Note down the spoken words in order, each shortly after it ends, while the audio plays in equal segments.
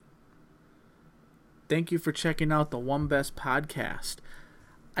Thank you for checking out the One Best podcast.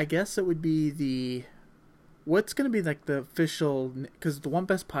 I guess it would be what's going to be like the official, because the One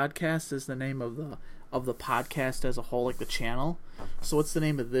Best podcast is the name of the podcast as a whole, like the channel. So what's the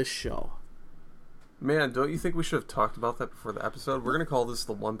name of this show? Man, don't you think we should have talked about that before the episode? We're going to call this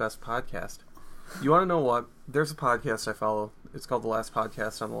the One Best podcast. You want to know what? There's a podcast I follow. It's called The Last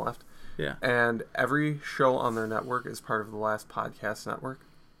Podcast on the Left. Yeah. And every show on their network is part of the Last Podcast network.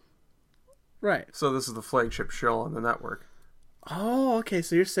 Right. So this is the flagship show on the network. Oh, okay.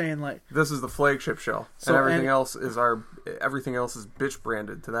 So you're saying like this is the flagship show, so, and everything else is bitch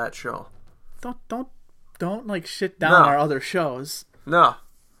branded to that show. Don't like shit down our other shows. No,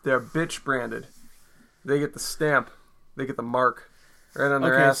 they're bitch branded. They get the stamp, they get the mark right on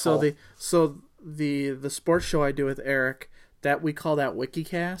their asshole. So the sports show I do with Eric, that we call that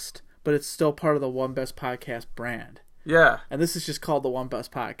WikiCast, but it's still part of the One Best Podcast brand. Yeah. And this is just called the One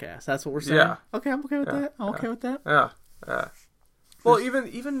Best Podcast. That's what we're saying? Yeah. Okay, I'm okay with that. I'm okay with that. Yeah. Yeah. Well,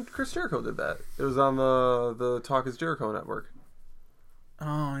 even Chris Jericho did that. It was on the Talk is Jericho network.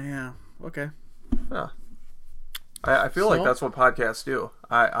 Oh, yeah. Okay. Yeah. I feel like that's what podcasts do.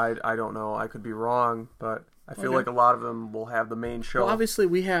 I don't know. I could be wrong, but I feel like a lot of them will have the main show. Well, obviously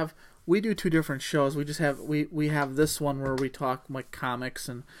we do two different shows. We just have we have this one where we talk like comics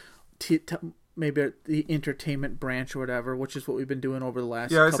and maybe the entertainment branch or whatever, which is what we've been doing over the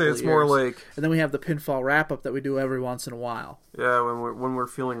last couple of years. Yeah, I say it's more like... And then we have the pinfall wrap-up that we do every once in a while. Yeah, when we're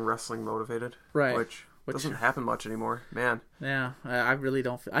feeling wrestling motivated. Right. Which doesn't happen much anymore, man. Yeah, I really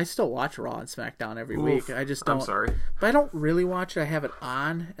don't... I still watch Raw and SmackDown every week. I just don't... I'm sorry. But I don't really watch it. I have it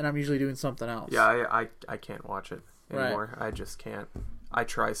on, and I'm usually doing something else. Yeah, I can't watch it anymore. Right. I just can't. I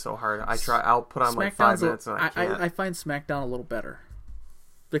try so hard. I'll put on like 5 minutes and I can't. I find SmackDown a little better.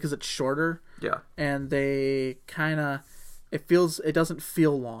 Because it's shorter. Yeah. And they kind of... It doesn't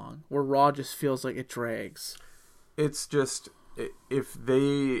feel long. Where Raw just feels like it drags. It's just... If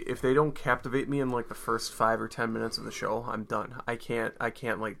they don't captivate me in like the first 5 or 10 minutes of the show, I'm done. I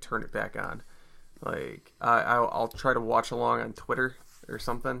can't like turn it back on. Like I'll try to watch along on Twitter or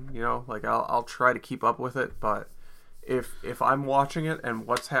something, you know, like I'll try to keep up with it, but if I'm watching it and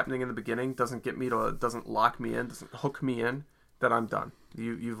what's happening in the beginning doesn't lock me in, doesn't hook me in, then I'm done.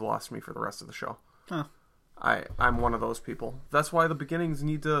 You've lost me for the rest of the show. Huh. I'm one of those people. That's why the beginnings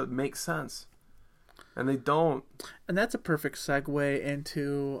need to make sense. And they don't. And that's a perfect segue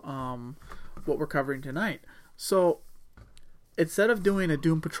into what we're covering tonight. So, instead of doing a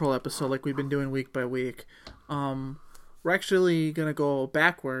Doom Patrol episode like we've been doing week by week, we're actually going to go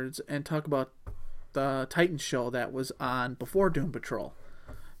backwards and talk about the Titan show that was on before Doom Patrol.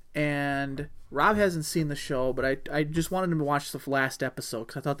 And Rob hasn't seen the show, but I just wanted him to watch the last episode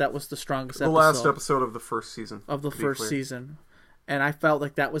because I thought that was the strongest episode. The last episode of the first season. Of the first season. And I felt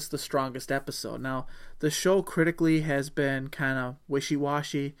like that was the strongest episode. Now, the show critically has been kind of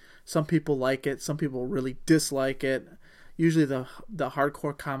wishy-washy. Some people like it. Some people really dislike it. Usually the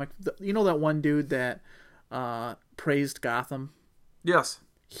hardcore comic... You know that one dude that praised Gotham? Yes.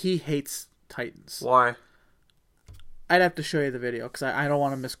 He hates Titans. Why? I'd have to show you the video because I don't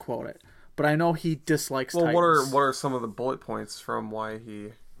want to misquote it. But I know he dislikes Titans. Well, what are some of the bullet points from why he...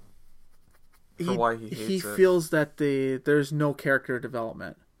 why he hates it. He feels that there's no character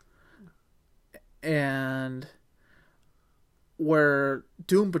development. And where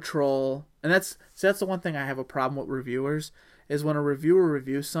Doom Patrol, and that's the one thing I have a problem with reviewers, is when a reviewer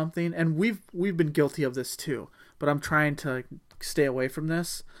reviews something, and we've been guilty of this too, but I'm trying to stay away from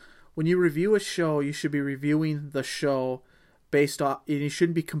this. When you review a show, you should be reviewing the show based off, and you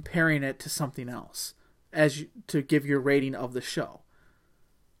shouldn't be comparing it to something else to give your rating of the show.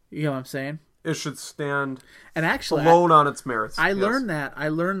 You know what I'm saying? It should stand and actually alone on its merits. I learned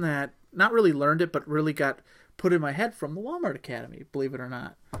that, not really learned it, but really got put in my head from the Walmart Academy, believe it or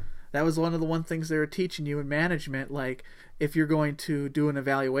not. That was one of the things they were teaching you in management. Like, if you're going to do an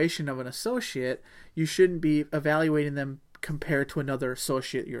evaluation of an associate, you shouldn't be evaluating them compared to another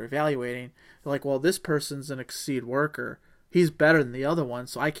associate you're evaluating. Like, well, this person's an Exceed worker. He's better than the other one,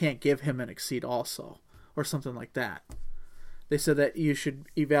 so I can't give him an Exceed also. Or something like that. They said that you should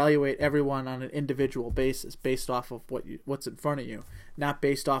evaluate everyone on an individual basis, based off of what's in front of you, not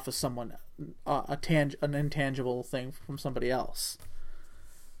based off of someone an intangible thing from somebody else.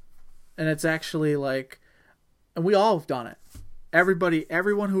 And it's actually like, and we all have done it.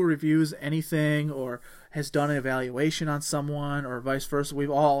 Everyone who reviews anything or has done an evaluation on someone or vice versa, we've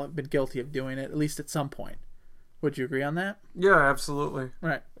all been guilty of doing it, at least at some point. Would you agree on that? Yeah, absolutely.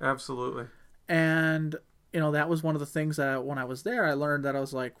 Right. Absolutely. And you know, that was one of the things that when I was there, I learned that I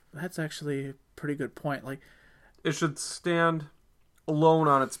was like, that's actually a pretty good point. Like, it should stand alone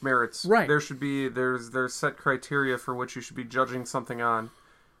on its merits. Right. There's set criteria for which you should be judging something on,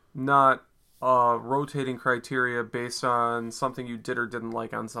 not rotating criteria based on something you did or didn't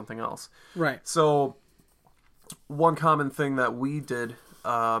like on something else. Right. So one common thing that we did,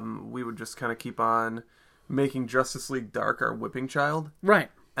 we would just kind of keep on making Justice League Dark our whipping child. Right.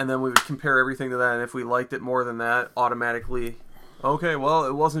 And then we would compare everything to that, and if we liked it more than that, automatically, okay, well,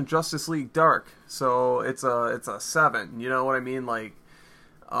 it wasn't Justice League Dark, so it's a 7. You know what I mean? Like,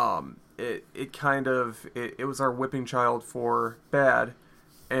 it was our whipping child for bad,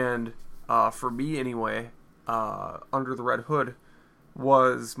 and for me anyway, Under the Red Hood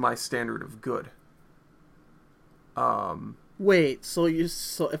was my standard of good. Wait, so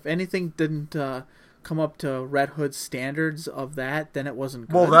if anything didn't come up to Red Hood's standards of that, then it wasn't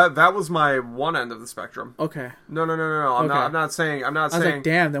good? Well, that was my one end of the spectrum. Okay. No. I'm not saying. I was like,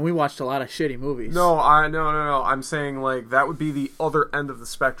 damn, then we watched a lot of shitty movies. No. I'm saying, like, that would be the other end of the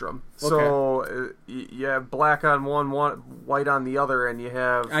spectrum. Okay. So you have black on one, white on the other, and you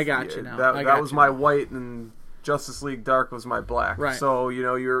have. I got you now. That was my white, and Justice League Dark was my black. Right. So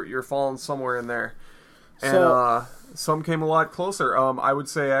you're falling somewhere in there, and some came a lot closer. I would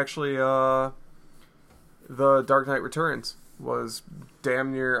say actually. The Dark Knight Returns was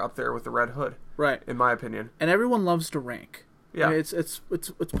damn near up there with the Red Hood, right? In my opinion. And everyone loves to rank. Yeah, I mean, it's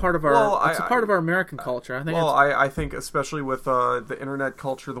part of our it's a part of our American culture. I think. Well, I think especially with the internet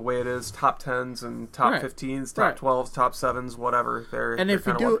culture, the way it is, top 10s and top 15s, top 12s, top 7s, whatever.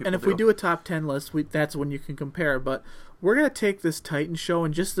 If we do a top 10 list, that's when you can compare. But we're gonna take this Titan show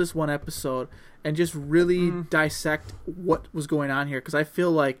in just this one episode and just really dissect what was going on here, because I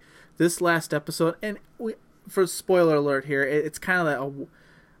feel like this last episode, and for spoiler alert here, it's kind of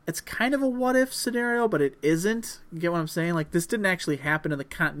a what if scenario, but it isn't. You get what I'm saying? Like, this didn't actually happen in the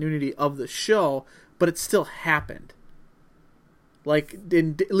continuity of the show, but it still happened. Like,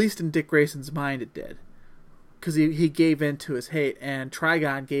 at least in Dick Grayson's mind, it did, because he gave in to his hate, and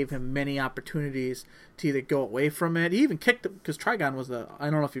Trigon gave him many opportunities to either go away from it. He even kicked him, because Trigon was I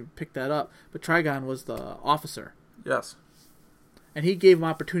don't know if you picked that up, but Trigon was the officer. Yes. And he gave him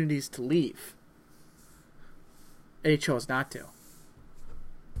opportunities to leave. And he chose not to.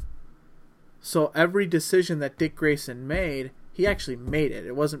 So every decision that Dick Grayson made, he actually made it.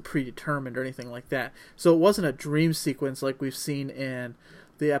 It wasn't predetermined or anything like that. So it wasn't a dream sequence like we've seen in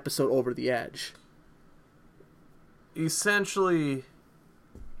the episode Over the Edge. Essentially,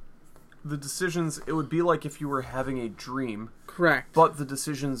 the decisions, it would be like if you were having a dream. Correct. But the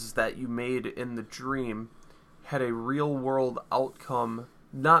decisions that you made in the dream had a real-world outcome,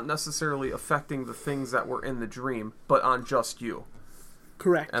 not necessarily affecting the things that were in the dream, but on just you.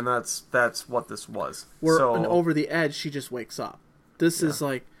 Correct. And that's what this was. And Over the Edge, she just wakes up. This is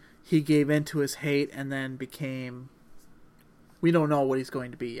like, he gave in to his hate and then became... We don't know what he's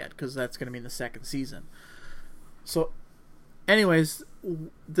going to be yet, because that's going to be in the second season. So, anyways,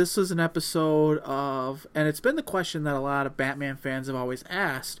 this is an episode of... And it's been the question that a lot of Batman fans have always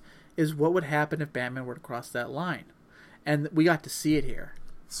asked, is what would happen if Batman were to cross that line? And we got to see it here.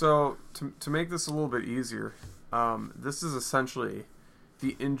 So, to make this a little bit easier, this is essentially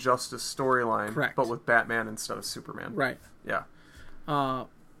the Injustice storyline, correct, but with Batman instead of Superman. Right. Yeah.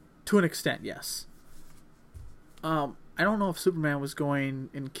 To an extent, yes. I don't know if Superman was going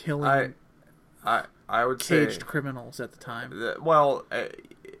and killing I would caged criminals at the time. Well,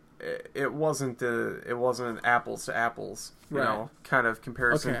 it wasn't an apples to apples, you know, kind of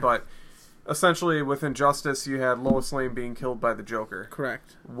comparison. Okay. But essentially, with Injustice, you had Lois Lane being killed by the Joker.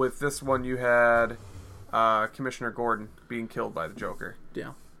 Correct. With this one, you had Commissioner Gordon being killed by the Joker.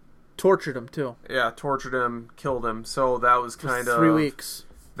 Yeah. Tortured him, too. Yeah, tortured him, killed him. So that was kind of... 3 weeks.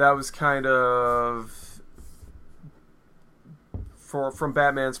 That was kind of... From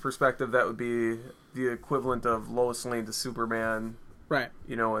Batman's perspective, that would be the equivalent of Lois Lane to Superman. Right.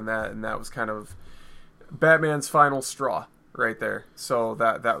 You know, and that was kind of Batman's final straw right there. So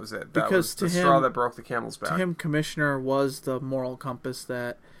that was it. That was the straw that broke the camel's back. To him, Commissioner was the moral compass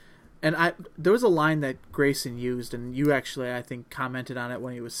that... And there was a line that Grayson used, and you actually, I think, commented on it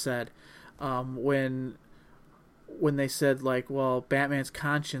when it was said, when they said, like, well, Batman's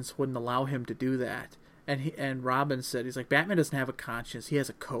conscience wouldn't allow him to do that. And Robin said, he's like, Batman doesn't have a conscience, he has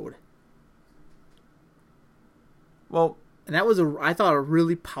a code. Well... And that was, I thought, a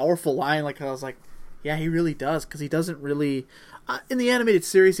really powerful line. Like, I was like, yeah, he really does, because he doesn't really... in the animated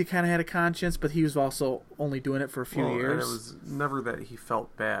series, he kind of had a conscience, but he was also only doing it for a few years. And it was never that he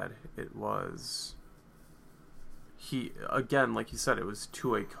felt bad. It was... Again, like you said, it was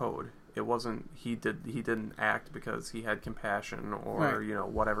to a code. It wasn't... He didn't act because he had compassion or, you know,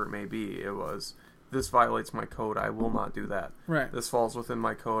 whatever it may be. It was... this violates my code, I will not do that. Right. This falls within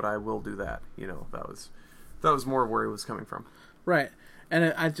my code, I will do that. That was more where he was coming from. Right.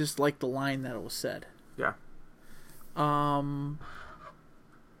 And I just like the line that it was said. Yeah.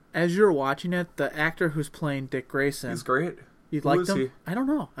 As you're watching it, the actor who's playing Dick Grayson, He's great. You Who liked is him? he? I don't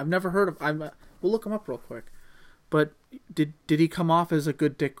know. I've never heard of. We'll look him up real quick. But did he come off as a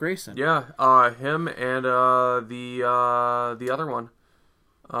good Dick Grayson? Yeah. Him and the other one,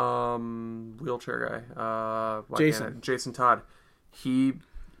 wheelchair guy. Jason Todd.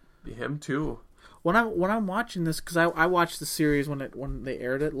 Him too. When I'm watching this, because I watched the series when they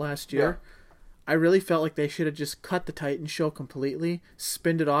aired it last year. Yeah. I really felt like they should have just cut the Titan show completely,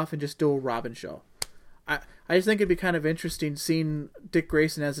 spinned it off, and just do a Robin show. I just think it'd be kind of interesting seeing Dick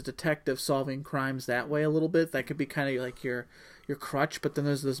Grayson as a detective solving crimes that way a little bit. That could be kind of like your crutch, but then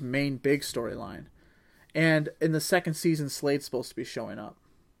there's this main big storyline. And in the second season, Slade's supposed to be showing up.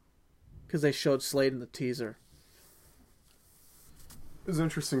 Because they showed Slade in the teaser. It was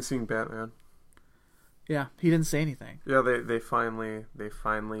interesting seeing Batman. Yeah, he didn't say anything. Yeah, they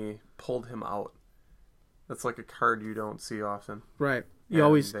finally pulled him out. That's like a card you don't see often. Right.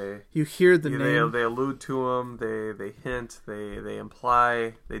 You hear the name. They allude to him. They hint. They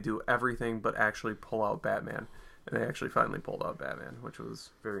imply. They do everything but actually pull out Batman. And they actually finally pulled out Batman, which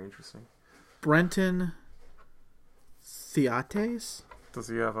was very interesting. Brenton Theates? Does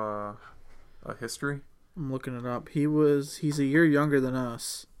he have a history? I'm looking it up. He's a year younger than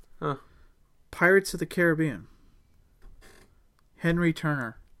us. Huh. Pirates of the Caribbean. Henry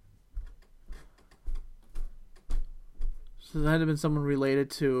Turner. So that had been someone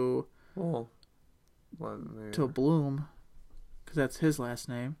related to to Bloom, because that's his last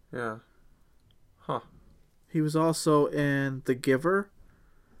name. Yeah. Huh. He was also in The Giver,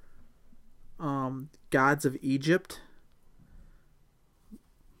 Gods of Egypt,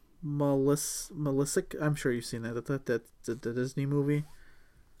 Maleficent. I'm sure you've seen that. That's the Disney movie.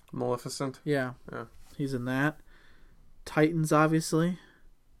 Maleficent? Yeah. Yeah. He's in that. Titans, obviously.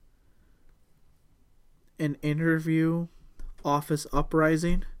 An Interview, Office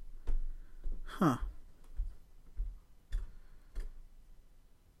Uprising. Huh.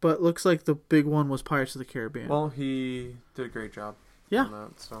 But it looks like the big one was Pirates of the Caribbean. Well, he did a great job. Yeah. On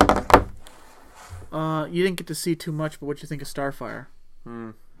that, so. You didn't get to see too much, but what you think of Starfire?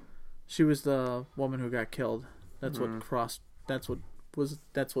 She was the woman who got killed. That's what crossed. That's what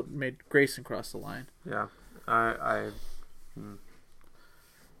made Grayson cross the line. Yeah.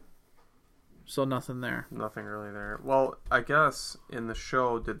 So nothing there. Nothing really there. Well, I guess in the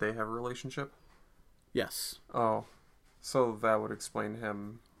show, did they have a relationship? Yes. Oh, so that would explain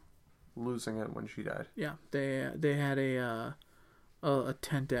him losing it when she died. Yeah, they had a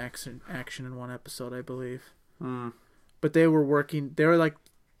tent action in one episode, I believe. But they were working. They're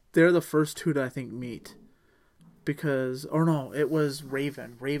the first two to I think meet, because it was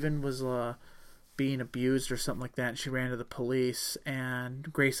Raven. Raven was being abused or something like that, and she ran to the police,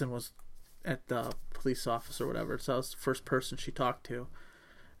 and Grayson was at the police office or whatever. So that was the first person she talked to,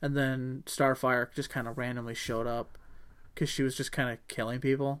 and then Starfire just kind of randomly showed up because she was just kind of killing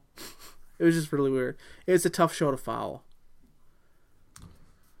people. It was just really weird. It's a tough show to follow.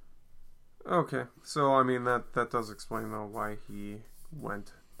 Okay, so I mean that does explain though why he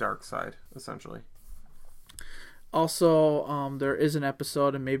went dark side essentially. Also, there is an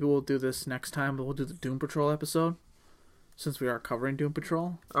episode, and maybe we'll do this next time, but we'll do the Doom Patrol episode since we are covering Doom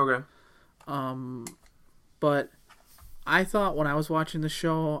Patrol. Okay. But I thought when I was watching the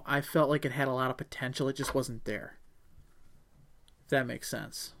show, I felt like it had a lot of potential. It just wasn't there. If that makes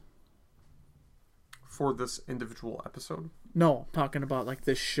sense. For this individual episode? No, I'm talking about like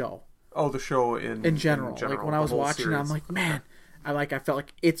this show. Oh, the show in general. Like when I was watching it, I'm like, man, I felt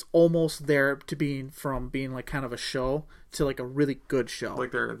like it's almost there to being like kind of a show to like a really good show.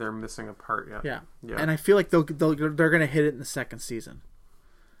 Like they're missing a part yet. Yeah. And I feel like they're gonna hit it in the second season.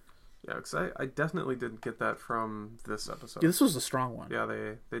 Yeah, because I definitely didn't get that from this episode. Yeah, this was a strong one. Yeah,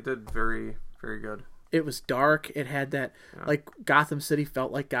 they did very, very good. It was dark. It had that, like, Gotham City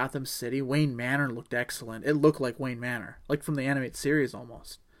felt like Gotham City. Wayne Manor looked excellent. It looked like Wayne Manor, like from the animated series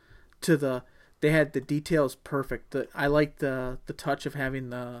almost. They had the details perfect. I liked the touch of having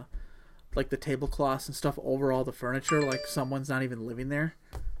the tablecloths and stuff over all the furniture, like someone's not even living there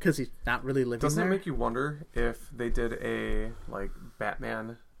because he's not really living there. Doesn't it make you wonder if they did a like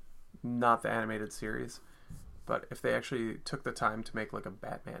Batman, not the animated series, but if they actually took the time to make like a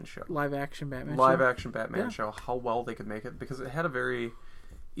Batman show, live action Batman show, how well they could make it, because it had a very,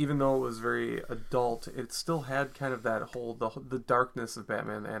 even though it was very adult, it still had kind of that whole the darkness of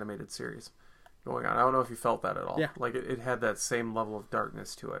Batman the animated series going on. I don't know if you felt that at all. Yeah. Like it had that same level of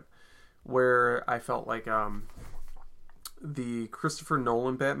darkness to it, where I felt like the Christopher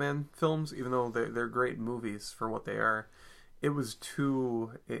Nolan Batman films, even though they're great movies for what they are, it was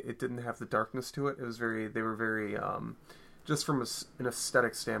too. It didn't have the darkness to it. It was very. They were very. Just from an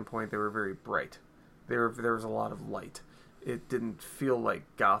aesthetic standpoint, they were very bright. There was a lot of light. It didn't feel like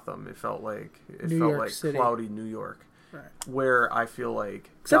Gotham. It felt like City. cloudy New York. Right. Where I feel like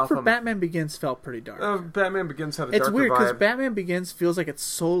except Gotham, for Batman Begins felt pretty dark. Batman Begins had a it's darker weird because vibe. Batman Begins feels like it's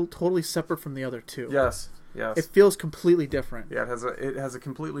so totally separate from the other two. Yes. It feels completely different. Yeah, it has a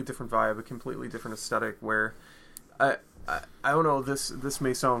completely different vibe, a completely different aesthetic. Where I don't know. This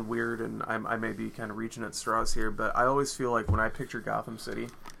may sound weird, and I may be kind of reaching at straws here, but I always feel like when I picture Gotham City,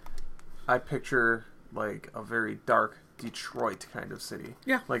 I picture like a very dark Detroit kind of city.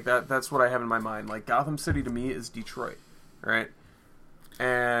 Yeah. Like that's what I have in my mind. Like Gotham City to me is Detroit, right?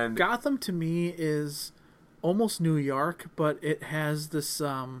 And Gotham to me is almost New York, but it has this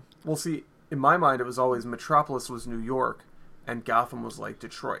well, see, in my mind it was always Metropolis was New York and Gotham was like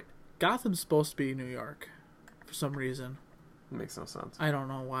Detroit. Gotham's supposed to be New York for some reason. It makes no sense. I don't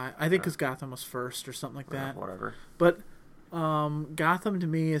know why. I think because Gotham was first or something like that. Whatever. But Gotham to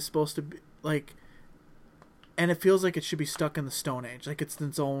me is supposed to be like, and it feels like it should be stuck in the Stone Age. Like it's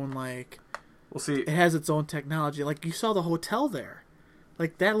its own like. Well, see, it has its own technology. Like you saw the hotel there,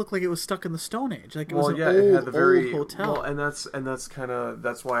 like that looked like it was stuck in the Stone Age. Like it was an old hotel. Well, and that's kind of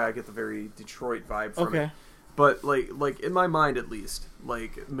that's why I get the very Detroit vibe from it. Okay. But like in my mind at least,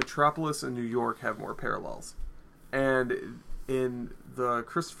 like Metropolis and New York have more parallels, and in the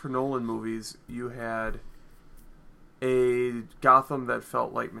Christopher Nolan movies, you had a Gotham that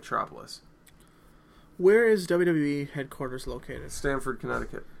felt like Metropolis. Where is WWE headquarters located? Stamford,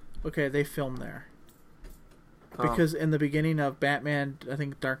 Connecticut. Okay, they filmed there. Because in the beginning of Batman, I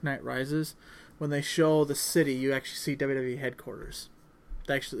think Dark Knight Rises, when they show the city, you actually see WWE headquarters.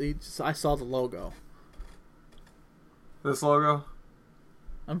 Actually, I saw the logo. This logo?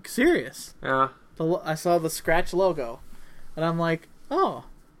 I'm serious. Yeah. I saw the scratch logo, and I'm like, oh,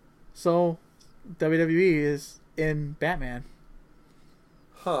 so WWE is in Batman.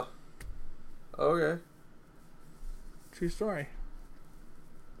 Huh. Okay. True story.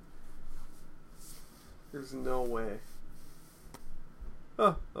 There's no way.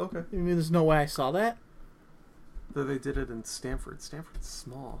 Oh, okay. You mean there's no way I saw that? Though they did it in Stamford. Stamford's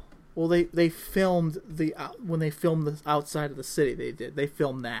small. Well, they filmed when they filmed the outside of the city. They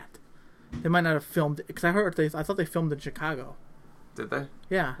filmed that. They might not have filmed because I thought they filmed in Chicago. Did they?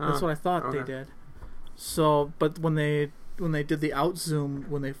 Yeah, that's what I thought they did. So, but when they did the out zoom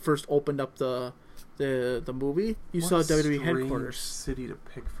when they first opened up the movie, you saw WWE headquarters. City to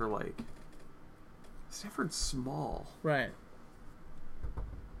pick for like. Stanford's small. Right.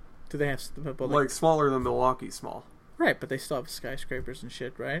 Do they have like smaller than Milwaukee small? Right, but they still have skyscrapers and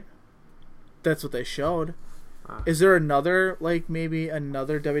shit, right? That's what they showed. Is there maybe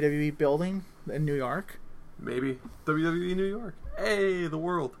another WWE building in New York? Maybe WWE New York. Hey, the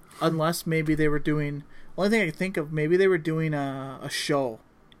world. Unless maybe they were doing. Only thing I can think of, maybe they were doing a show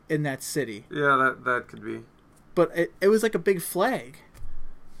in that city. Yeah, that could be. But it was like a big flag.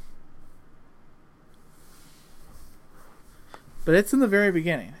 But it's in the very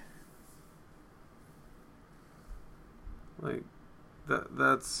beginning. Like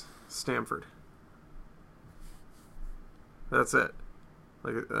that's Stamford. That's it.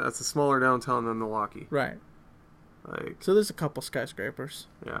 Like that's a smaller downtown than Milwaukee. Right. Like so there's a couple skyscrapers.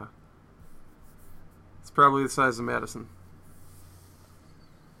 Yeah. It's probably the size of Madison.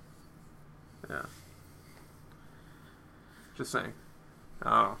 Yeah. Just saying.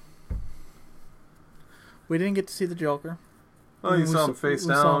 Oh. We didn't get to see the Joker. Oh, you saw him face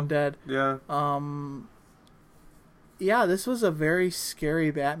down. We saw him dead. Yeah. Yeah, this was a very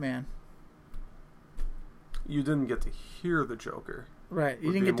scary Batman. You didn't get to hear the Joker. Right.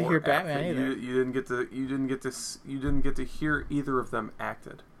 You didn't get to hear Batman either. You didn't get to hear either of them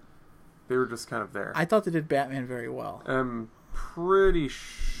acted. They were just kind of there. I thought they did Batman very well. I'm pretty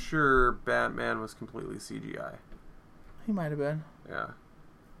sure Batman was completely CGI. He might have been. Yeah.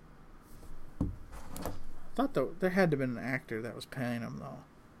 I thought there had to have been an actor that was playing him, though.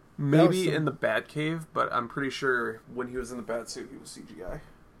 Maybe in the Batcave, but I'm pretty sure when he was in the Batsuit, he was CGI.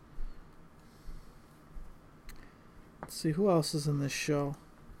 Let's see, who else is in this show?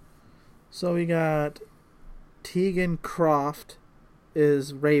 So we got Tegan Croft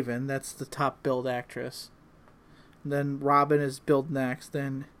is Raven. That's the top billed actress. And then Robin is billed next.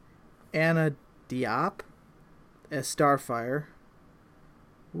 Then Anna Diop as Starfire.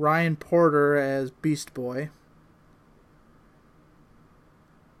 Ryan Porter as Beast Boy.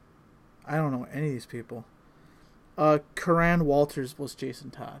 I don't know any of these people. Karan Walters was Jason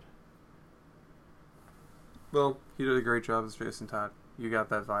Todd. Well, he did a great job as Jason Todd. You got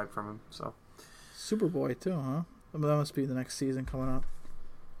that vibe from him, so. Superboy too, huh? I mean, that must be the next season coming up.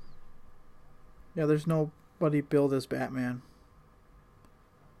 Yeah, there's nobody billed as Batman.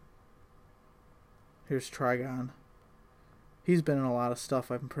 Here's Trigon. He's been in a lot of stuff,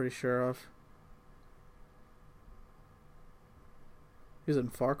 I'm pretty sure of. He's in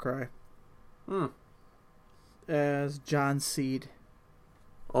Far Cry. As John Seed.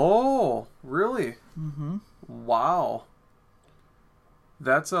 Oh, really? Mm-hmm. Wow.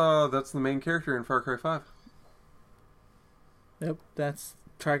 That's the main character in Far Cry 5. Yep, that's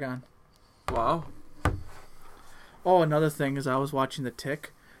Trigon. Wow. Oh, another thing is I was watching The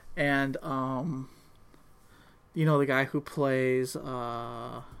Tick, and you know the guy who plays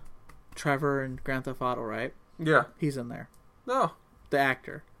Trevor in Grand Theft Auto, right? Yeah. He's in there. Oh. The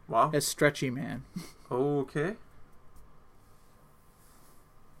actor. Wow. As Stretchy Man. Okay.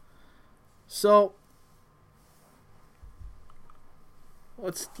 So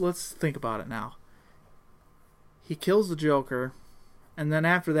let's think about it now. He kills the Joker, and then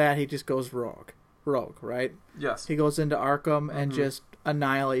after that he just goes rogue, right? Yes. He goes into Arkham and just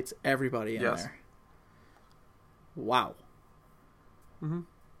annihilates everybody in there. Wow. Mm-hmm.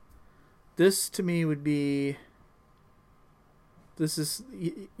 This to me would be. This is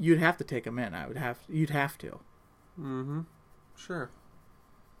you'd have to take him in. You'd have to. Mm-hmm. Sure.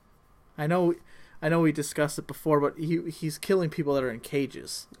 I know we discussed it before, but he's killing people that are in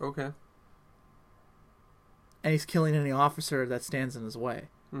cages. Okay. And he's killing any officer that stands in his way.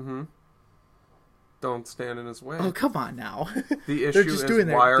 Mm-hmm. Don't stand in his way. Oh, come on now. The issue is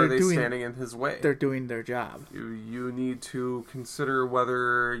why are they standing in his way? They're doing their job. You need to consider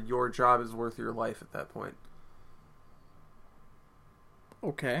whether your job is worth your life at that point.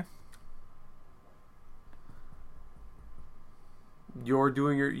 Okay.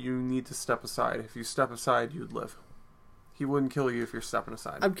 You need to step aside. If you step aside, you'd live. He wouldn't kill you if you're stepping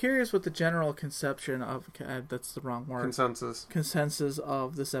aside. I'm curious what the general conception of that's the wrong word. Consensus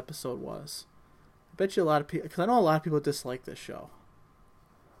of this episode was. I bet you a lot of people, because I know a lot of people dislike this show.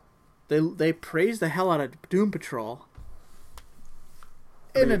 They praise the hell out of Doom Patrol.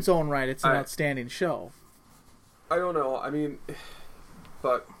 In its own right, it's an outstanding show. I don't know. I mean,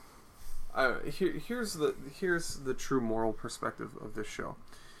 but here's the true moral perspective of this show.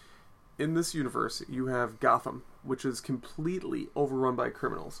 In this universe, you have Gotham, which is completely overrun by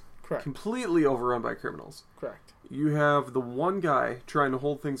criminals. Correct. Completely overrun by criminals. Correct. You have the one guy trying to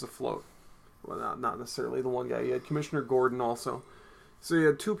hold things afloat. Well, not necessarily the one guy. You had Commissioner Gordon also. So you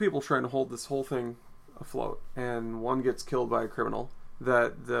had two people trying to hold this whole thing afloat, and one gets killed by a criminal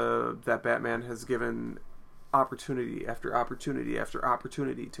that Batman has given opportunity after opportunity after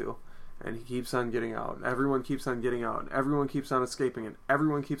opportunity to. And he keeps on getting out. And everyone keeps on getting out. And everyone keeps on escaping. And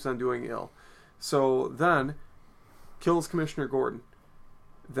everyone keeps on doing ill. So then, kills Commissioner Gordon.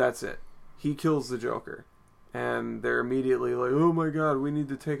 That's it. He kills the Joker. And they're immediately like, oh my god, we need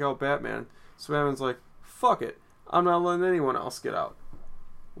to take out Batman. So Batman's like, fuck it. I'm not letting anyone else get out.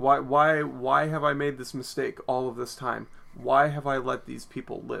 Why have I made this mistake all of this time? Why have I let these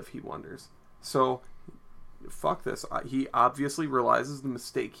people live, he wonders. So, fuck this. He obviously realizes the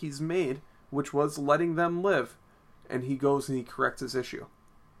mistake he's made, which was letting them live, and he goes and he corrects his issue.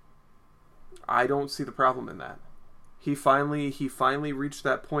 I don't see the problem in that. He finally reached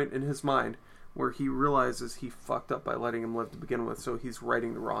that point in his mind where he realizes he fucked up by letting him live to begin with, so he's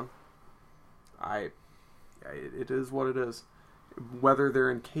righting the wrong. It is what it is. Whether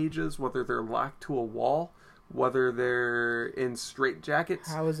they're in cages, whether they're locked to a wall, whether they're in straitjackets.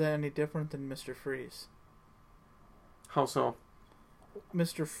 How is that any different than Mr. Freeze? How so?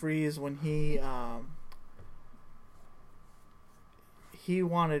 Mr. Freeze, when he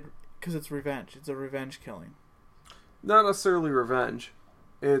wanted, because it's revenge. It's a revenge killing. Not necessarily revenge.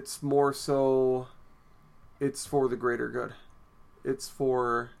 It's more so, it's for the greater good. It's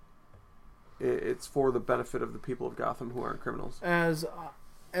for the benefit of the people of Gotham who aren't criminals. As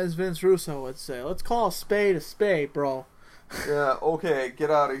Vince Russo would say, let's call a spade, bro. Yeah, okay,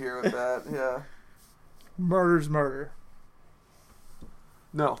 get out of here with that. Yeah. Murder's murder.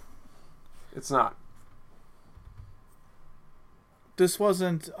 No, it's not. This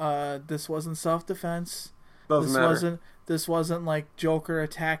wasn't self-defense. Doesn't matter. This wasn't like Joker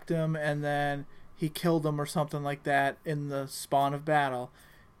attacked him and then he killed him or something like that in the spawn of battle.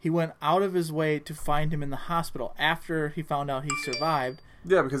 He went out of his way to find him in the hospital after he found out he survived.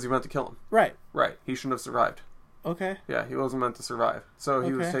 Yeah, because he meant to kill him. Right. Right. He shouldn't have survived. Okay. Yeah, he wasn't meant to survive. So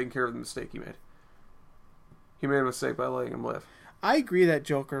he was taking care of the mistake he made. He made a mistake by letting him live. I agree that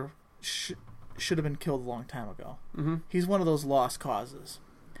Joker should have been killed a long time ago. Mm-hmm. He's one of those lost causes.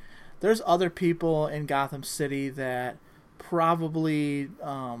 There's other people in Gotham City that probably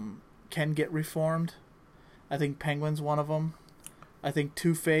can get reformed. I think Penguin's one of them. I think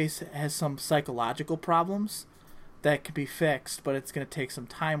Two-Face has some psychological problems that could be fixed, but it's going to take some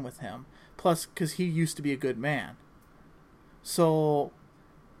time with him. Plus, because he used to be a good man. So,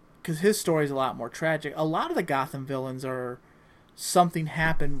 because his story is a lot more tragic. A lot of the Gotham villains are something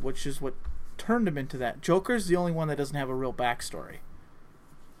happened, which is what turned him into that. Joker's the only one that doesn't have a real backstory.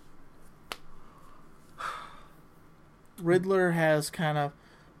 Riddler has kind of...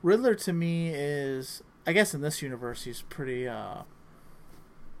 Riddler to me is... I guess in this universe he's pretty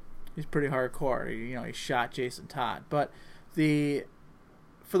hardcore. He shot Jason Todd. But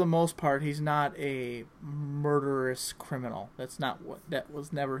for the most part, he's not a murderous criminal. That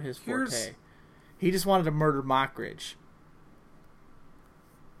was never his forte. He just wanted to murder Mockridge.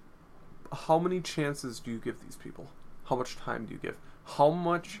 How many chances do you give these people? How much time do you give? How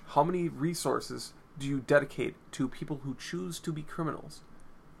many resources do you dedicate to people who choose to be criminals?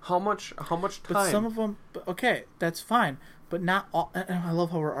 How much time? But some of them, okay, that's fine, but not all. I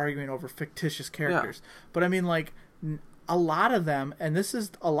love how we're arguing over fictitious characters. Yeah. But I mean, like, a lot of them, and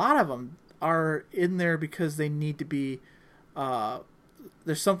a lot of them are in there because they need to be.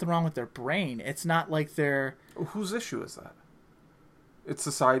 There's something wrong with their brain. It's not like they're. Whose issue is that? It's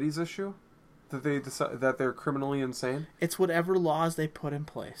society's issue that they decide that they're criminally insane. It's whatever laws they put in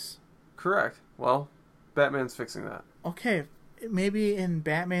place. Correct. Well, Batman's fixing that. Okay. Maybe in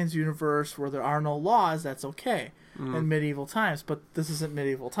Batman's universe where there are no laws, that's okay. In medieval times, but this isn't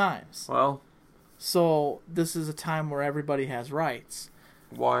medieval times. Well, so this is a time where everybody has rights.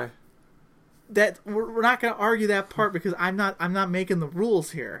 Why? That we're not going to argue that part because I'm not making the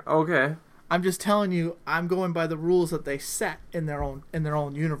rules here. Okay. I'm just telling you I'm going by the rules that they set in their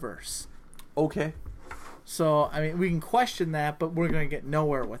own universe. Okay. So I mean we can question that, but we're going to get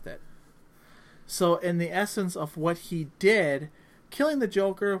nowhere with it. So in the essence of what he did, killing the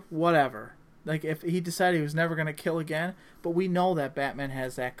Joker, whatever. Like if he decided he was never going to kill again, but we know that Batman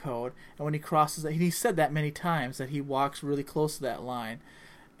has that code, and when he crosses it, he said that many times that he walks really close to that line,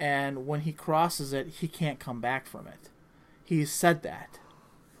 and when he crosses it, he can't come back from it. He's said that.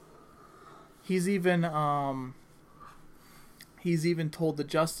 He's even told the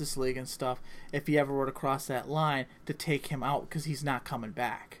Justice League and stuff if he ever were to cross that line to take him out because he's not coming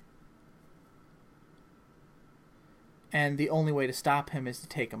back. And the only way to stop him is to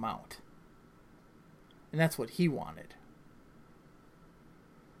take him out. And that's what he wanted.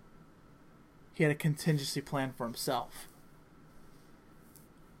 He had a contingency plan for himself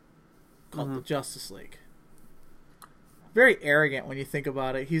called the Justice League. Very arrogant when you think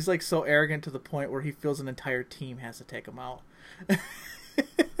about it. He's like so arrogant to the point where he feels an entire team has to take him out.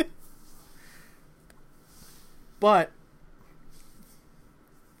 But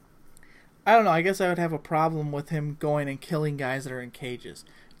I don't know. I guess I would have a problem with him going and killing guys that are in cages.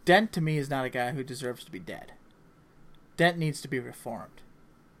 Dent, to me, is not a guy who deserves to be dead. Dent needs to be reformed.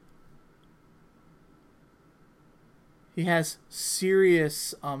 He has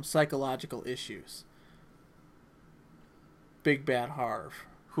serious psychological issues. Big Bad Harv.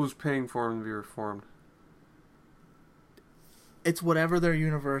 Who's paying for him to be reformed? It's whatever their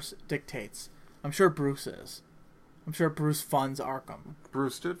universe dictates. I'm sure Bruce is. I'm sure Bruce funds Arkham.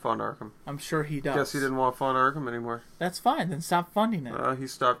 Bruce did fund Arkham. I'm sure he does. Guess he didn't want to fund Arkham anymore. That's fine. Then stop funding it. He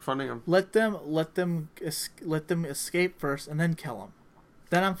stopped funding him. Let them escape first, and then kill them.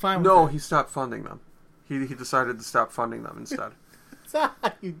 Then I'm fine with No, it. he stopped funding them. He decided to stop funding them instead. That's not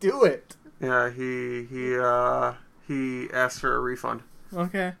how you do it. Yeah, he asked for a refund.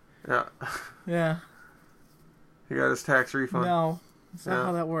 Okay. Yeah. Yeah. He got his tax refund. No, that's not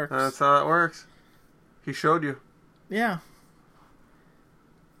how that works. That's how it works. He showed you. Yeah.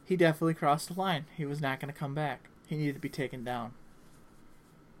 He definitely crossed the line. He was not going to come back. He needed to be taken down.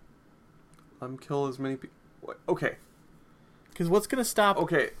 Let him kill as many people. Okay. Because what's going to stop?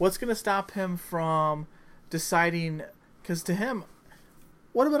 Okay. What's going to stop him from deciding? Because to him,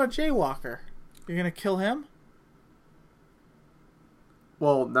 what about a jaywalker? You're going to kill him?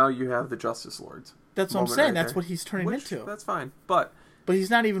 Well, now you have the Justice Lords. That's what I'm saying. That's what he's turning into. That's fine, but he's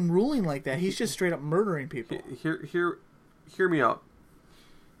not even ruling like that. He's just straight up murdering people. Hear me out.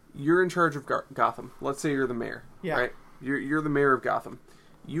 You're in charge of Gotham. Let's say you're the mayor. Yeah. Right. You're the mayor of Gotham.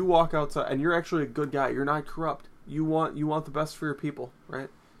 You walk outside, and you're actually a good guy. You're not corrupt. You want the best for your people, right?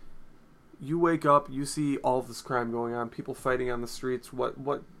 You wake up, you see all of this crime going on, people fighting on the streets.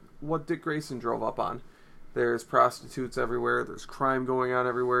 What Dick Grayson drove up on. There's prostitutes everywhere. There's crime going on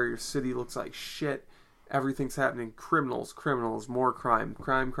everywhere. Your city looks like shit. Everything's happening. Criminals, more crime.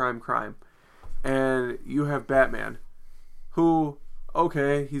 And you have Batman, who,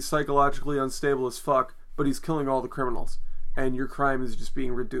 okay, he's psychologically unstable as fuck, but he's killing all the criminals. And your crime is just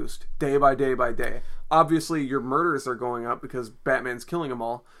being reduced day by day by day. Obviously, your murders are going up because Batman's killing them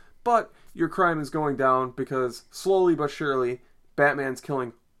all, but your crime is going down because slowly but surely, Batman's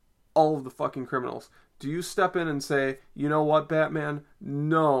killing all of the fucking criminals. Do you step in and say, you know what, Batman?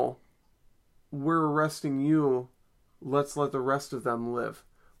 No. We're arresting you. Let's let the rest of them live.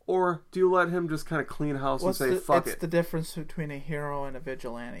 Or do you let him just kind of clean house and say, fuck it? It's the difference between a hero and a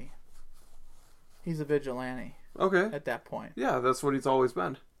vigilante. He's a vigilante. Okay. At that point. Yeah, that's what he's always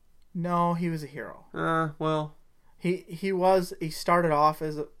been. No, he was a hero. Well. He started off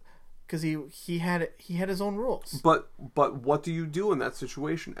as a... Because he had his own rules. But what do you do in that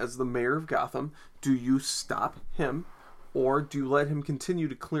situation? As the mayor of Gotham, do you stop him, or do you let him continue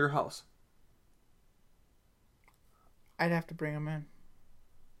to clear house? I'd have to bring him in.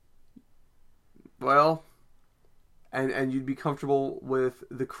 Well, and you'd be comfortable with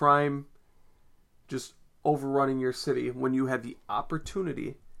the crime just overrunning your city when you had the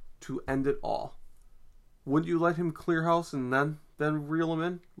opportunity to end it all. Would you let him clear house and then reel him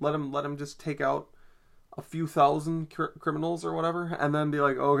in? Let him just take out a few thousand criminals or whatever, and then be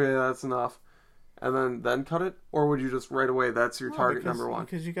like, okay, that's enough, and then cut it? Or would you just right away, that's your target number one?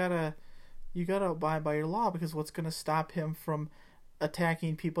 Because you gotta abide by your law, because what's gonna stop him from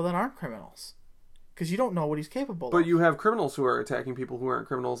attacking people that aren't criminals? Because you don't know what he's capable of. But you have criminals who are attacking people who aren't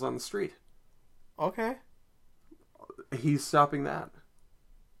criminals on the street. Okay. He's stopping that.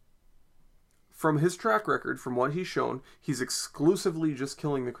 From his track record, from what he's shown, he's exclusively just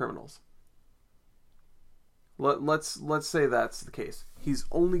killing the criminals. Let's say that's the case. He's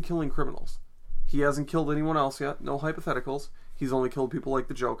only killing criminals. He hasn't killed anyone else yet. No hypotheticals. He's only killed people like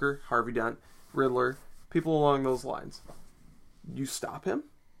the Joker, Harvey Dent, Riddler, people along those lines. You stop him?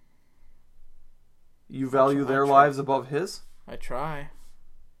 You value their lives above his? I try.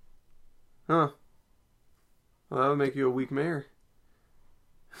 Huh. Well, that would make you a weak mayor.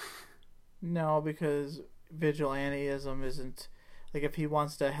 No, because vigilantism isn't... Like, if he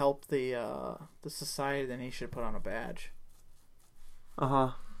wants to help the society, then he should put on a badge.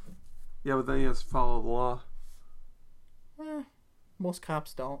 Uh-huh. Yeah, but then he has to follow the law. Most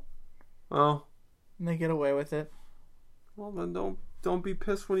cops don't. Well. And they get away with it. Well, then don't be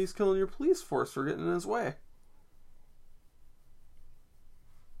pissed when he's killing your police force for getting in his way.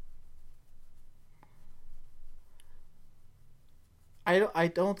 I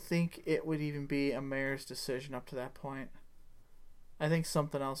don't think it would even be a mayor's decision up to that point. I think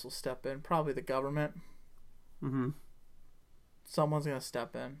something else will step in. Probably the government. Mm-hmm. Someone's going to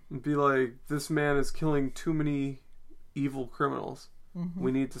step in. And be like, this man is killing too many evil criminals. Mm-hmm.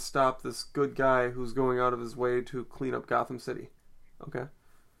 We need to stop this good guy who's going out of his way to clean up Gotham City. Okay.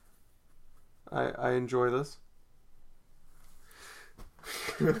 I enjoy this.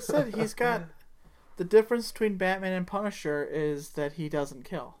 Like I said, he's got... The difference between Batman and Punisher is that he doesn't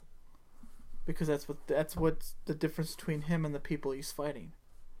kill. Because that's what's the difference between him and the people he's fighting.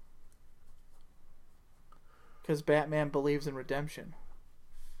 Because Batman believes in redemption.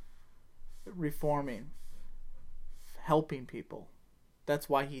 Reforming. Helping people. That's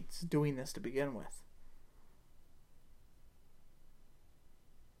why he's doing this to begin with.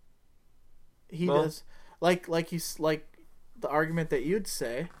 He does like the argument that you'd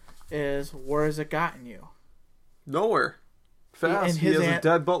say is, where has it gotten you? Nowhere. Fast. He has a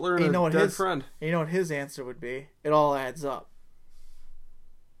dead butler and a dead friend. You know what his answer would be? It all adds up.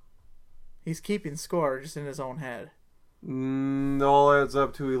 He's keeping score just in his own head. It all adds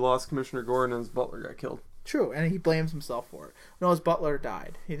up to he lost Commissioner Gordon and his butler got killed. True, and he blames himself for it. No, his butler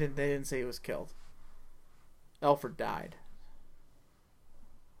died. They didn't say he was killed. Alfred died.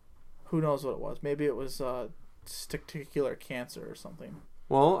 Who knows what it was? Maybe it was testicular cancer or something.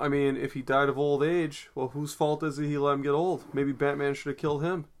 Well, I mean, if he died of old age, well, whose fault is it he let him get old? Maybe Batman should have killed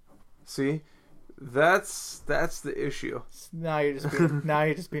him. See? That's the issue. Now you're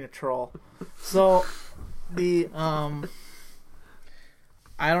just being a troll. So the I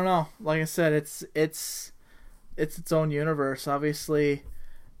don't know. Like I said, it's its own universe. Obviously,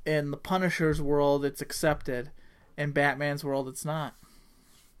 in the Punisher's world, it's accepted. In Batman's world, it's not,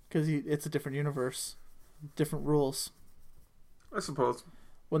 because it's a different universe, different rules. I suppose.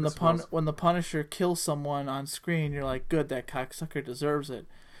 When the Punisher kills someone on screen, you're like, good, that cocksucker deserves it.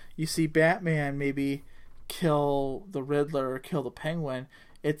 You see Batman maybe kill the Riddler or kill the Penguin,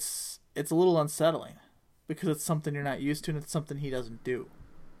 it's a little unsettling, because it's something you're not used to and it's something he doesn't do.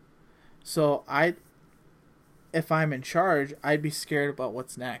 So if I'm in charge, I'd be scared about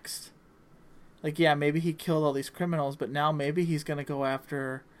what's next. Like, yeah, maybe he killed all these criminals, but now maybe he's going to go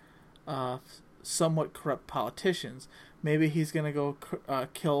after somewhat corrupt politicians. Maybe he's gonna go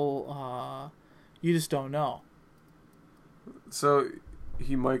kill. You just don't know. So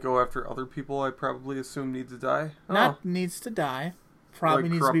he might go after other people. I probably assume need to die. Not needs to die. Probably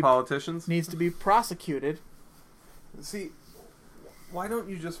like needs corrupt to be politicians. Needs to be prosecuted. See, why don't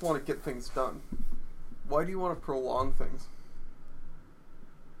you just want to get things done? Why do you want to prolong things?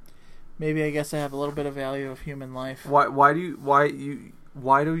 Maybe I guess I have a little bit of value of human life. Why do you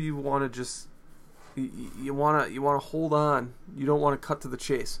want to just you want to hold on? You don't want to cut to the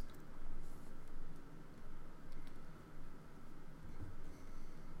chase.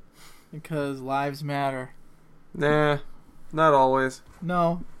 Because lives matter. Nah, not always.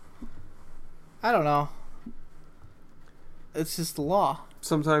 No. I don't know. It's just the law.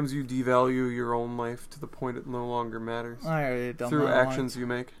 Sometimes you devalue your own life to the point it no longer matters. I already done Through that actions once. you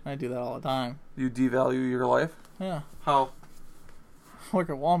make. I do that all the time. You devalue your life? Yeah. How? Work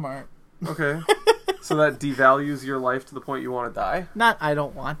at Walmart. Okay. So that devalues your life to the point you want to die? Not I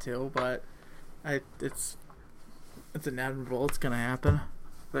don't want to, but it's inevitable. It's gonna happen.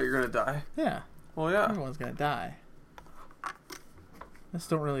 That you're gonna die? Yeah. Well, yeah. Everyone's gonna die. I just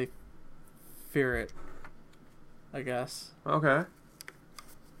don't really fear it, I guess. Okay.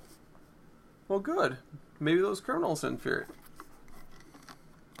 Well, good. Maybe those criminals didn't fear it.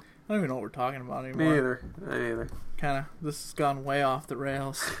 I don't even know what we're talking about anymore. Me either. Me either. This has gone way off the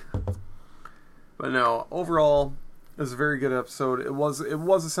rails. But no, overall, it was a very good episode. It was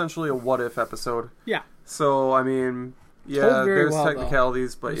essentially a what if episode. Yeah. So I mean, yeah, Told very there's well,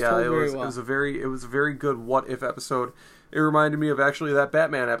 technicalities, but yeah, it was a very good what if episode. It reminded me of actually that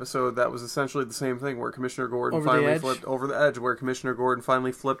Batman episode that was essentially the same thing, where Commissioner Gordon finally flipped over the edge, where Commissioner Gordon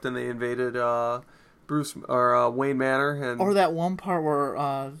finally flipped and they invaded Wayne Manor, and or that one part where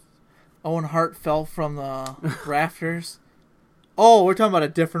Owen Hart fell from the rafters. Oh, we're talking about a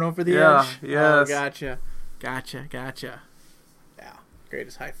different over the edge? Yes. Oh, gotcha. Yeah,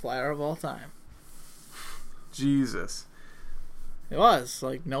 greatest high flyer of all time. Jesus. It was.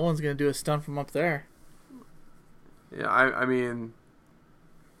 Like, no one's going to do a stunt from up there. Yeah, I mean,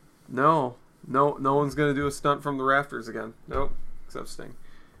 no one's going to do a stunt from the rafters again. Nope, except Sting.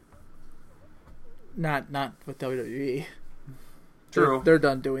 Not with WWE. True. They're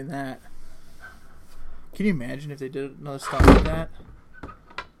done doing that. Can you imagine if they did another stunt like that?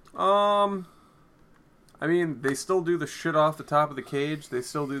 I mean, they still do the shit off the top of the cage. They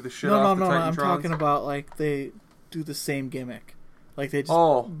still do the shit off the Titantrons. I'm talking about, like, they do the same gimmick. Like, they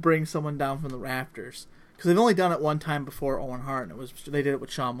just bring someone down from the rafters. Because they've only done it one time before Owen Hart, and they did it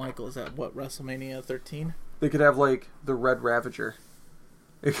with Shawn Michaels at, WrestleMania 13? They could have, like, the Red Ravager.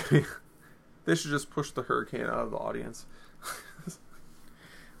 They should just push the Hurricane out of the audience.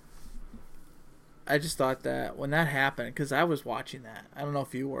 I just thought that when that happened, because I was watching that. I don't know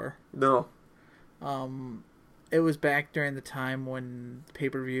if you were. No. It was back during the time when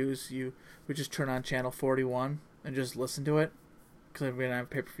pay-per-views, you would just turn on Channel 41 and just listen to it. Because we didn't have a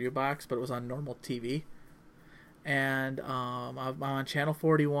pay-per-view box, but it was on normal TV. And I'm on Channel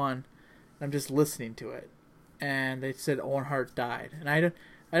 41, and I'm just listening to it. And they said Owen Hart died. And I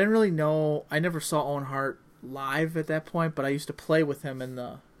didn't really know. I never saw Owen Hart live at that point, but I used to play with him in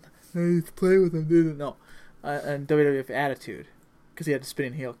the... I used to play with him, didn't know. And WWF Attitude. Because he had a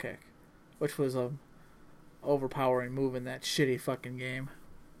spinning heel kick. Which was a overpowering move in that shitty fucking game.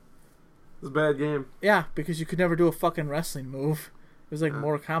 It was a bad game. Yeah, because you could never do a fucking wrestling move. It was like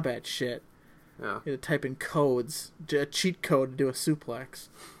Mortal Kombat shit. Yeah. You had to type in codes, a cheat code to do a suplex.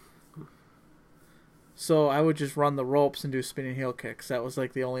 So I would just run the ropes and do spinning heel kicks. That was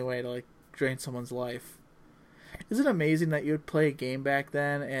like the only way to like drain someone's life. Isn't it amazing that you would play a game back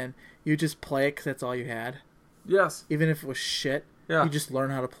then and you just play it because that's all you had? Yes. Even if it was shit, you just learn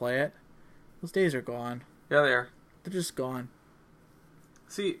how to play it. Those days are gone. Yeah, they are. They're just gone.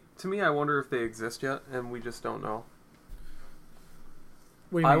 See, to me, I wonder if they exist yet, and we just don't know.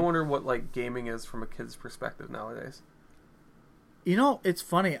 What do you mean? I wonder what like gaming is from a kid's perspective nowadays. You know, it's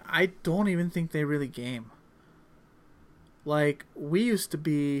funny. I don't even think they really game. Like, we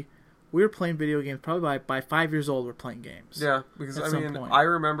were playing video games probably by 5 years old. We're playing games. Yeah, because at some point. I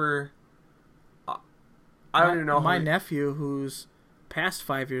remember. I don't even know. My nephew, who's past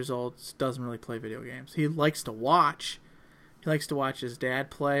 5 years old, doesn't really play video games. He likes to watch. He likes to watch his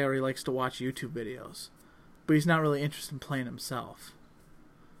dad play, or he likes to watch YouTube videos. But he's not really interested in playing himself.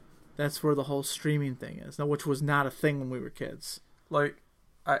 That's where the whole streaming thing is, which was not a thing when we were kids. Like,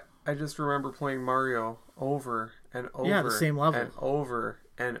 I just remember playing Mario over and over. Yeah, the same level. And over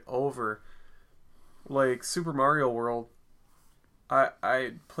and over. Like, Super Mario World,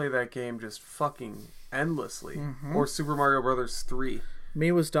 I play that game just fucking endlessly. Mm-hmm. Or Super Mario Brothers 3.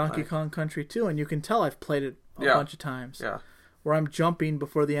 Me was Donkey Kong Country 2, and you can tell I've played it a bunch of times. Yeah. Where I'm jumping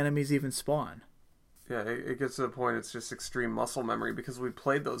before the enemies even spawn. Yeah, it gets to the point it's just extreme muscle memory because we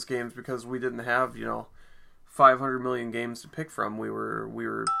played those games because we didn't have, 500 million games to pick from. We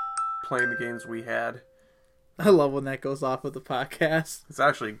were playing the games we had. I love when that goes off with the podcast. It's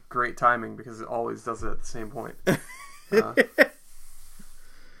actually great timing because it always does it at the same point.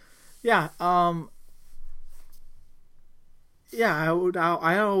 Yeah, I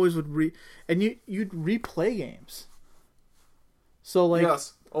always would and you'd replay games. So like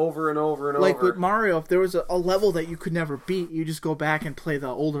yes, over and over and like over. with Mario, if there was a level that you could never beat, you just go back and play the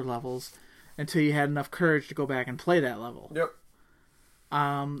older levels until you had enough courage to go back and play that level. Yep.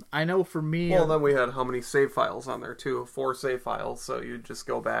 I know for me. Well, then we had how many save files on there too? 4 save files. So you'd just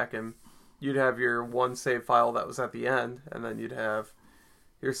go back and you'd have your one save file that was at the end, and then you'd have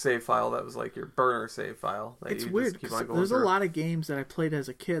your save file that was like your burner save file. That it's you weird just keep on going there's through. a lot of games that I played as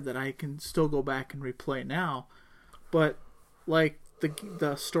a kid that I can still go back and replay now, but like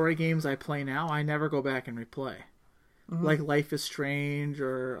the story games I play now, I never go back and replay. Mm-hmm. Like Life is Strange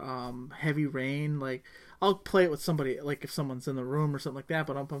or Heavy Rain. Like I'll play it with somebody, like if someone's in the room or something like that.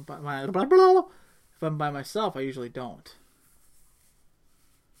 But if I'm by myself, I usually don't.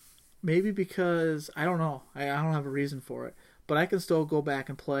 Maybe because I don't know. I don't have a reason for it. But I can still go back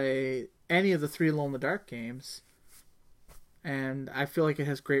and play any of the 3 Alone in the Dark games, and I feel like it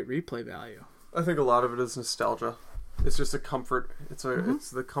has great replay value. I think a lot of it is nostalgia. It's just a comfort. It's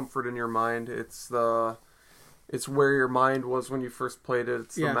the comfort in your mind. It's where your mind was when you first played it.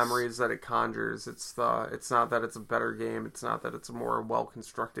 It's the memories that it conjures. It's not that it's a better game. It's not that it's a more well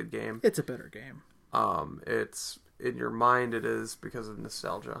constructed game. It's a better game. It's in your mind. It is because of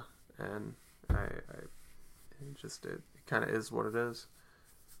nostalgia, and it kind of is what it is.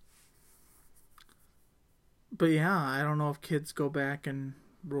 But yeah, I don't know if kids go back and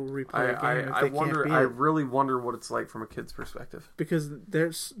will replay a game. I wonder. I really wonder what it's like from a kid's perspective, because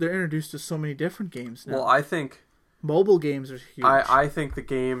they're introduced to so many different games now. Well, I think mobile games are huge. I think the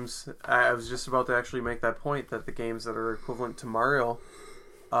games. I was just about to actually make that point that the games that are equivalent to Mario,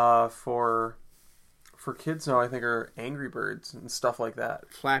 for kids now, I think are Angry Birds and stuff like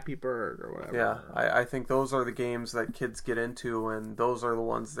that. Flappy Bird or whatever. Yeah, I think those are the games that kids get into, and those are the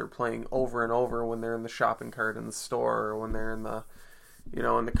ones they're playing over and over when they're in the shopping cart in the store, or when they're in the,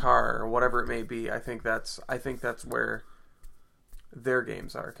 in the car, or whatever it may be. I think that's where their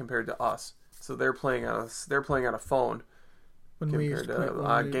games are compared to us. So they're playing on a phone when compared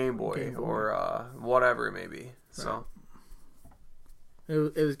to Game Boy or whatever it may be. Right. So.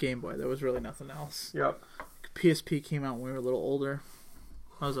 It was Game Boy. There was really nothing else. Yep. PSP came out when we were a little older.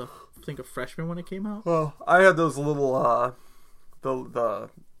 I was I think a freshman when it came out. Well, I had those little the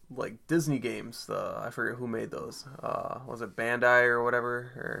like Disney games. I forget who made those. Was it Bandai or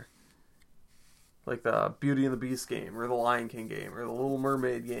whatever, or like the Beauty and the Beast game, or the Lion King game, or the Little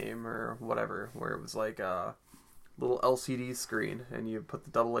Mermaid game, or whatever, where it was like a little LCD screen, and you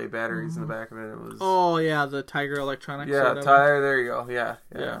put the AA batteries in the back of it. It was the Tiger Electronics. Yeah, Tiger. There you go. Yeah.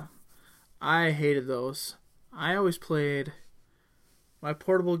 I hated those. I always played. My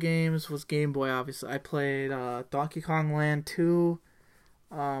portable games was Game Boy. Obviously, I played Donkey Kong Land 2,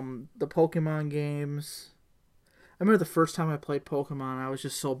 the Pokemon games. I remember the first time I played Pokemon, I was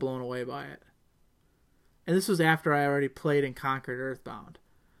just so blown away by it. And this was after I already played and conquered Earthbound.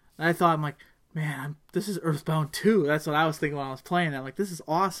 And I thought, I'm like, man, this is Earthbound 2. That's what I was thinking when I was playing that. Like, this is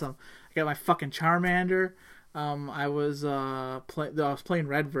awesome. I got my fucking Charmander. I was playing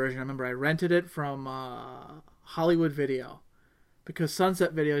Red version. I remember I rented it from Hollywood Video, because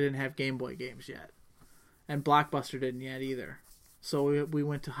Sunset Video didn't have Game Boy games yet, and Blockbuster didn't yet either. So we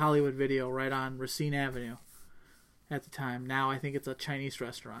went to Hollywood Video right on Racine Avenue at the time. Now I think it's a Chinese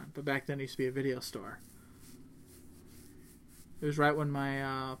restaurant, but back then it used to be a video store. It was right when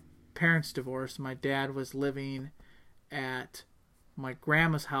my parents divorced. My dad was living at my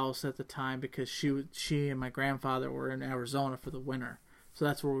grandma's house at the time because she and my grandfather were in Arizona for the winter, so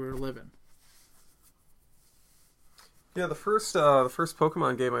that's where we were living. Yeah, the first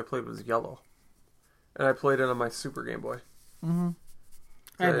Pokemon game I played was Yellow, and I played it on my Super Game Boy. Mm-hmm.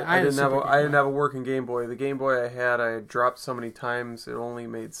 I didn't have a working Game Boy. The Game Boy I had dropped so many times it only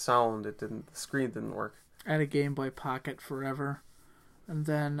made sound. The screen didn't work. I had a Game Boy Pocket forever, and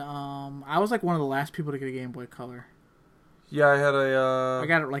then I was like one of the last people to get a Game Boy Color. Yeah, I had a. I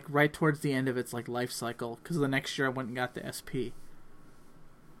got it like right towards the end of its like life cycle, because the next year I went and got the SP.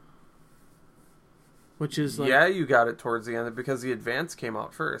 Which is like, yeah, you got it towards the end because the Advance came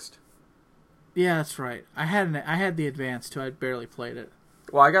out first. Yeah, that's right. I had the Advance too. I barely played it.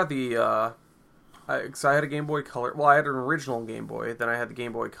 Well, I got the Because I had a Game Boy Color. Well, I had an original Game Boy. Then I had the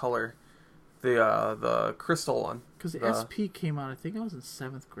Game Boy Color, the crystal one. Because the SP came out, I think I was in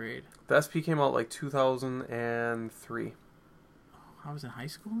 7th grade. The SP came out like 2003. I was in high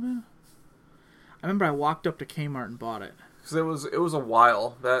school then? I remember I walked up to Kmart and bought it. Because it was a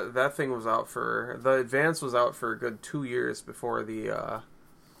while. That thing was out for... The Advance was out for a good 2 years before the...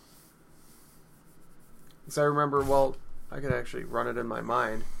 Because I remember, well, I could actually run it in my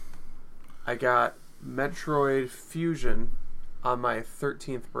mind. I got Metroid Fusion on my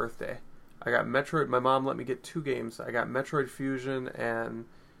 13th birthday. I got Metroid... My mom let me get 2 games. I got Metroid Fusion and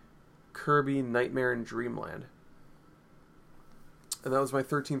Kirby Nightmare in Dreamland. And that was my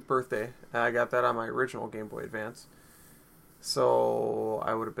 13th birthday. And I got that on my original Game Boy Advance. So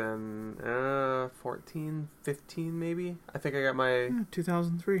I would have been 14, 15 maybe. I think I got my... Yeah,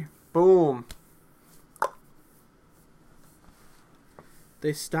 2003. Boom.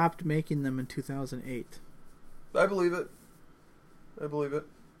 They stopped making them in 2008. I believe it.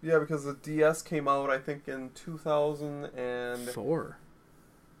 Yeah, because the DS came out, I think, in 2004.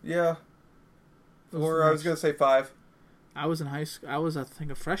 Yeah. Or I was going to say 5. I was in high school. I was, I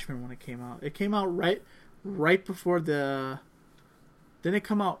think, a freshman when it came out. It came out right before the... Didn't it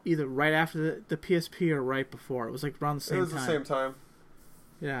come out either right after the PSP or right before? It was like around the same time. It was the same time.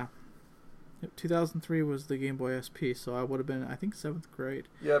 Yeah. 2003 was the Game Boy SP, so I would have been, I think, 7th grade.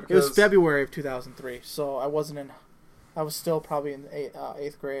 Yeah, because... It was February of 2003, so I wasn't in... I was still probably in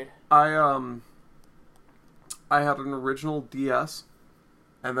 8th grade. I had an original DS,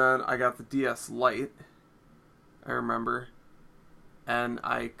 and then I got the DS Lite, I remember, and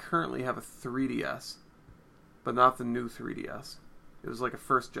I currently have a 3DS, but not the new 3DS. It was like a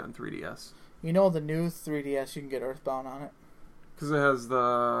first-gen 3DS. You know the new 3DS, you can get Earthbound on it? Because it has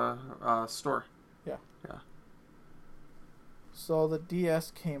the store. Yeah. Yeah. So the DS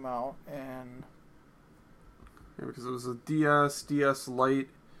came out, and... Yeah, because it was a DS Lite.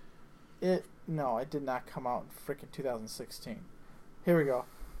 No, it did not come out in freaking 2016. Here we go.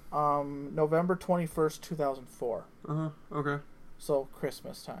 November 21st, 2004. Okay. So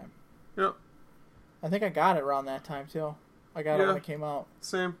Christmas time. Yep. I think I got it around that time too. I got it when it came out.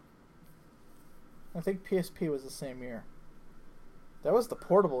 Same. I think PSP was the same year. That was the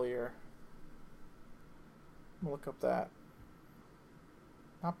portable year. I'm gonna look up that.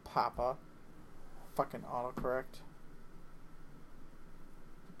 Not Papa. Fucking autocorrect.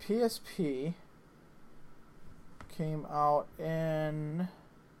 PSP came out in...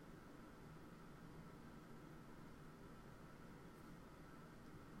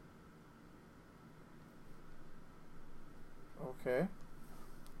 Okay.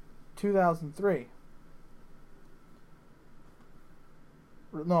 2003.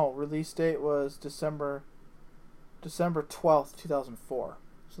 No, release date was December 12th, 2004.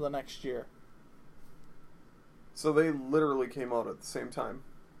 So the next year. So they literally came out at the same time.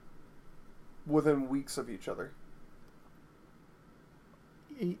 Within weeks of each other.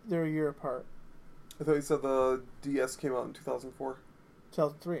 They're a year apart. I thought you said the DS came out in 2004.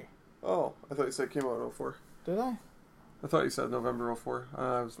 2003. Oh, I thought you said it came out in 04. Did I? I thought you said November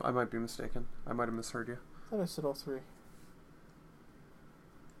 04. I might be mistaken. I might have misheard you. I thought I said 03.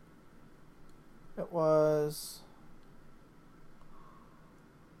 It was...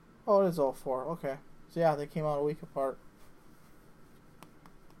 Oh, it is 04. Okay. So yeah, they came out a week apart.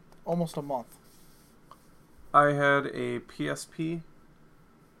 Almost a month. I had a PSP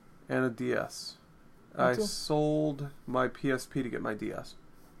and a DS. I sold my PSP to get my DS.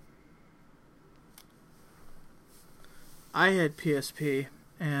 I had PSP,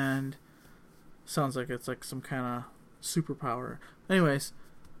 and sounds like it's like some kind of superpower. Anyways,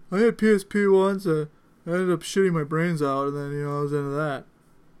 I had PSP once. I ended up shitting my brains out, and then I was into that.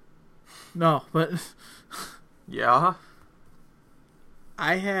 No, but yeah,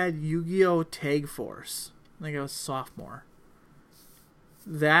 I had Yu-Gi-Oh! Tag Force. I think I was a sophomore.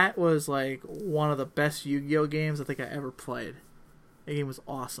 That was like one of the best Yu-Gi-Oh! Games I think I ever played. That game was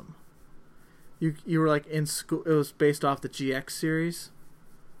awesome. You were like in school. It was based off the GX series.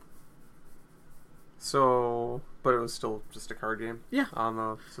 So, but it was still just a card game. Yeah, on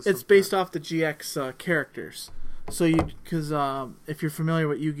the system. It's based off the GX characters. So because if you're familiar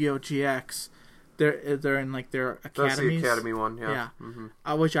with Yu-Gi-Oh! GX, they're in like their academies. That's the academy one. Yeah. Yeah.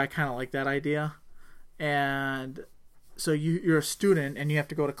 Mm-hmm. Which I kind of like that idea. And so you're a student and you have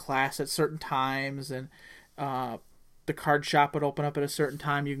to go to class at certain times, and the card shop would open up at a certain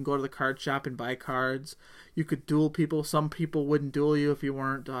time. You can go to the card shop and buy cards. You could duel people. Some people wouldn't duel you if you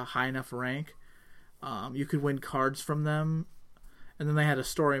weren't high enough rank. You could win cards from them. And then they had a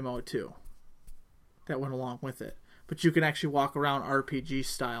story mode too that went along with it. But you can actually walk around RPG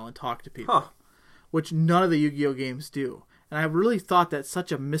style and talk to people. Huh. which none of the Yu-Gi-Oh games do. And I really thought that's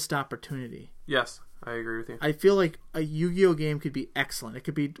such a missed opportunity. Yes, I agree with you. I feel like a Yu-Gi-Oh game could be excellent. It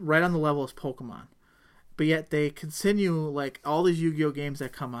could be right on the level as Pokemon. But yet they continue, like, all these Yu-Gi-Oh games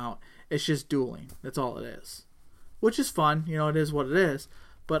that come out, it's just dueling. That's all it is. Which is fun. You know, it is what it is.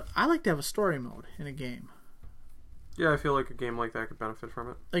 But I like to have a story mode in a game. Yeah, I feel like a game like that could benefit from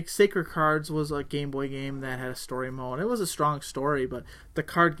it. Like Sacred Cards was a Game Boy game that had a story mode. It was a strong story, but the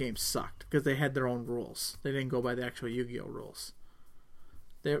card games sucked because they had their own rules. They didn't go by the actual Yu-Gi-Oh rules.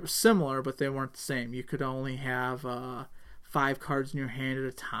 They were similar, but they weren't the same. You could only have 5 cards in your hand at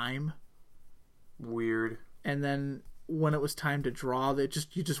a time. Weird. And then when it was time to draw, you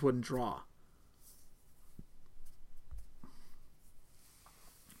just wouldn't draw.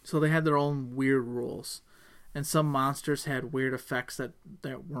 So they had their own weird rules. And some monsters had weird effects that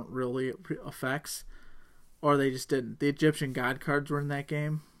weren't really effects. Or they just didn't. The Egyptian god cards were in that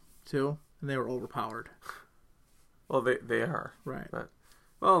game, too. And they were overpowered. Well, they are. Right. But,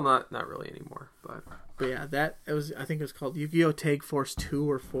 well, not really anymore. But yeah, I think it was called Yu-Gi-Oh! Tag Force 2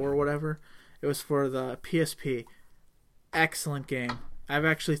 or 4 or whatever. It was for the PSP. Excellent game. I've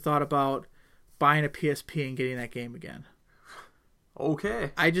actually thought about buying a PSP and getting that game again.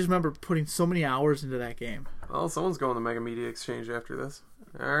 Okay. I just remember putting so many hours into that game. Well, someone's going to Mega Media Exchange after this.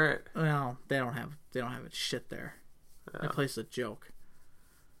 All right. Well, they don't have it shit there. Yeah. That place is a joke.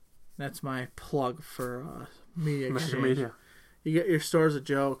 That's my plug for Media Exchange. Mega Media. You get your store's a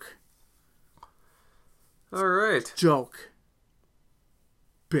joke. All right. Joke.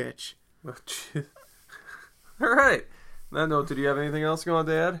 Bitch. Oh, all right. On that note, did you have anything else you want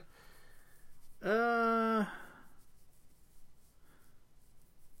to add?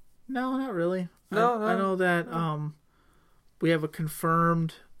 No, not really. No. I know that we have a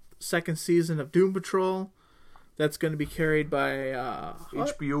confirmed second season of Doom Patrol that's going to be carried by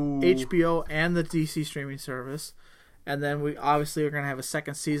HBO and the DC streaming service. And then we obviously are going to have a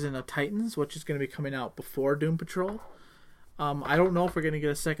second season of Titans, which is going to be coming out before Doom Patrol. I don't know if we're going to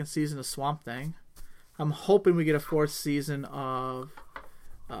get a second season of Swamp Thing. I'm hoping we get a fourth season of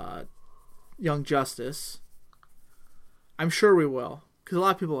Young Justice. I'm sure we will, because a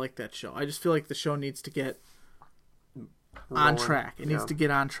lot of people like that show. I just feel like the show needs to get on track. It needs to get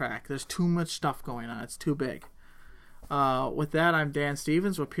on track. There's too much stuff going on. It's too big. With that, I'm Dan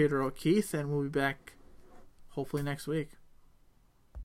Stevens with Peter O'Keefe, and we'll be back hopefully next week.